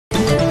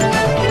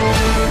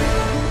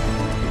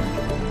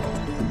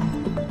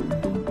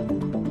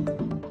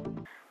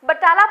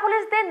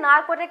Police के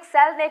narcotic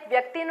cell ने एक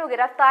व्यक्ति को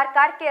गिरफ्तार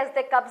करके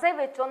इसके कब्जे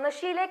विचों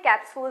नशीले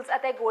कैप्सूल्स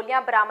और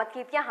गोलियां बरामद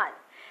कीतियां हैं।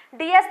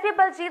 डीएसपी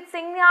बलजीत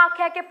सिंह ने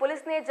आख्या कि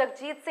पुलिस ने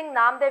जगजीत सिंह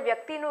नाम के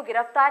व्यक्ति को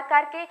गिरफ्तार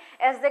करके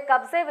इसके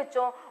कब्जे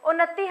विचों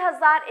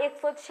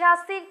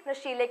 29,186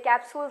 नशीले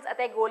कैप्सूल्स और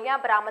गोलियां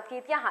बरामद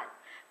कीतियां हैं।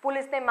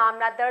 पुलिस ने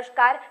मामला दर्ज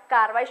कर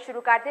कार्रवाई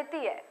शुरू कर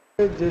दी है।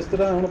 जिस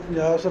तरह हुण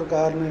पंजाब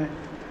सरकार ने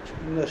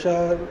नशा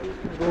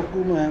रोकू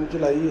मुहिम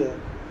चलाई है,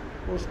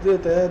 उस दे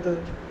तहत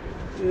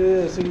ये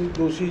असी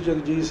दोषी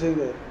जगजीत सिंह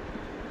है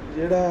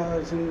जिहड़ा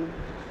असी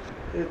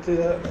इत्थे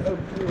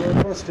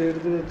अर्बन स्टेट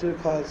दे विच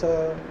खालसा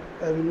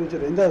एवेन्यू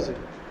च रहिंदा सी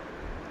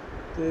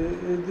ते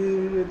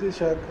इहदी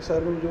शक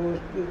सानूं जो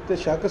ते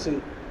शक सी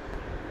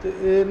ते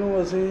इहनूं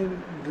असी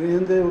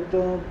ड्रेन दे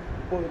उत्तों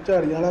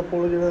झाड़ियां वाला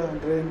पुल जिहड़ा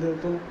ड्रेन दे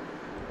उत्तों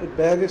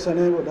बैग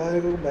सने वड्डा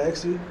एक बैग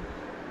सी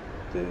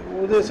ते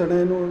उहदे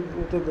सने नूं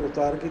उत्थे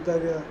गिरफ्तार किया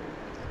गया।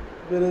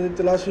 फिर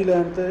तलाशी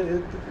लैन ते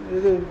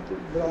ये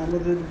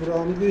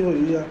बरामदगी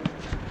हुई आ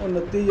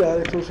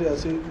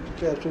 29,186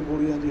 कैप्सूल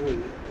गोलियां की हुई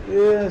है।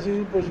 ये असी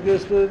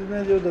पुछगिछ तो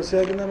ने जो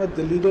दस्सिया कि मैं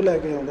दिल्ली तो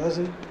लैके आउंदा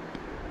सी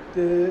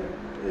ते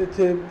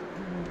इत्थे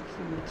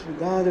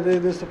गां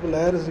जिहड़े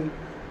सप्लायर सी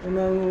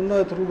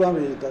उन्हां थ्रू गां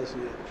बेचदा सी।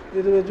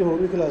 इहदे विच होर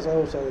भी खुलासा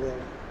हो सकदा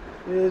है।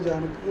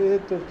 ये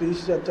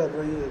तफ्तीश चल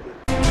रही है।